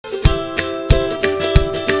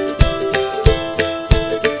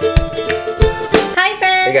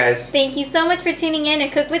Hey guys. Thank you so much for tuning in to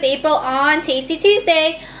Cook with April on Tasty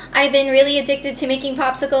Tuesday. I've been really addicted to making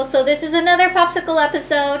popsicles, so this is another popsicle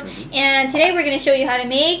episode. And today we're going to show you how to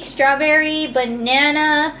make strawberry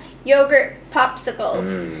banana yogurt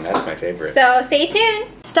popsicles. That's my favorite. So stay tuned.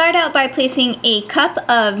 Start out by placing a cup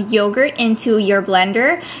of yogurt into your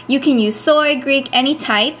blender. You can use soy, Greek, any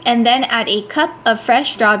type, and then add a cup of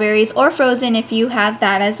fresh strawberries or frozen if you have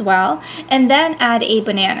that as well. And then add a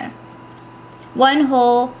banana. One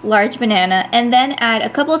whole large banana, and then add a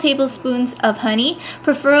couple tablespoons of honey,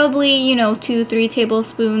 preferably 2-3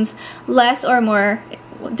 tablespoons, less or more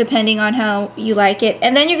depending on how you like it.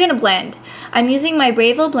 And then you're gonna blend. I'm using my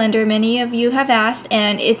Bravo blender. Many of you have asked,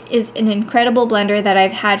 and it is an incredible blender that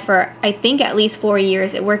I've had for I think at least 4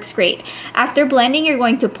 years. It works great. After blending, you're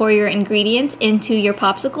going to pour your ingredients into your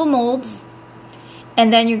popsicle molds,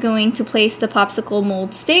 and then you're going to place the popsicle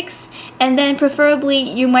mold sticks, and then preferably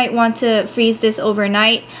you might want to freeze this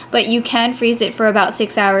overnight, but you can freeze it for about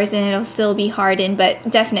 6 hours and it'll still be hardened, but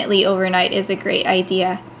definitely overnight is a great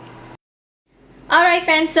idea. Alright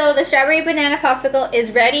friends, so the strawberry banana popsicle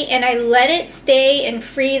is ready, and I let it stay and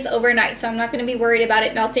freeze overnight, so I'm not going to be worried about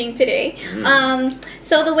it melting today.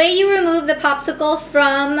 So the way you remove the popsicle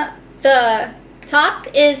from the top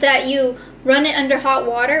is that you run it under hot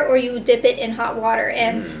water, or you dip it in hot water,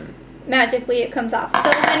 and magically it comes off.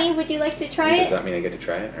 So honey, would you like to try it? Does that mean I get to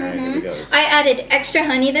try it? Alright, here we go. I added extra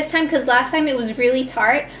honey this time because last time it was really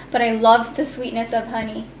tart, but I loved the sweetness of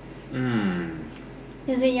honey.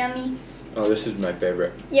 Is it yummy? Oh, this is my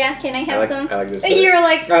favorite. Yeah, can I have some? I like this. You were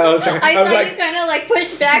like, oh, sorry. I thought you kind of like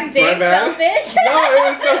pushed back, Dick, selfish. No, it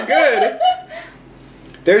was so good.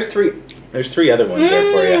 There's three other ones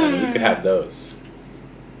there for you. I mean, you could have those.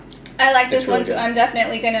 I like this one too. I'm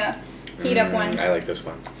definitely gonna heat up one. I like this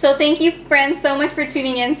one. So thank you friends so much for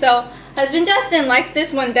tuning in. So husband Justin likes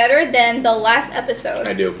this one better than the last episode.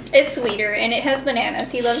 I do. It's sweeter and it has bananas.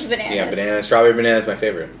 He loves bananas. Yeah, strawberry banana is my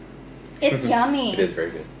favorite. It's yummy. It is very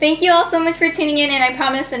good. Thank you all so much for tuning in, and I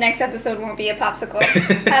promise the next episode won't be a popsicle.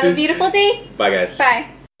 Have a beautiful day. Bye guys. Bye.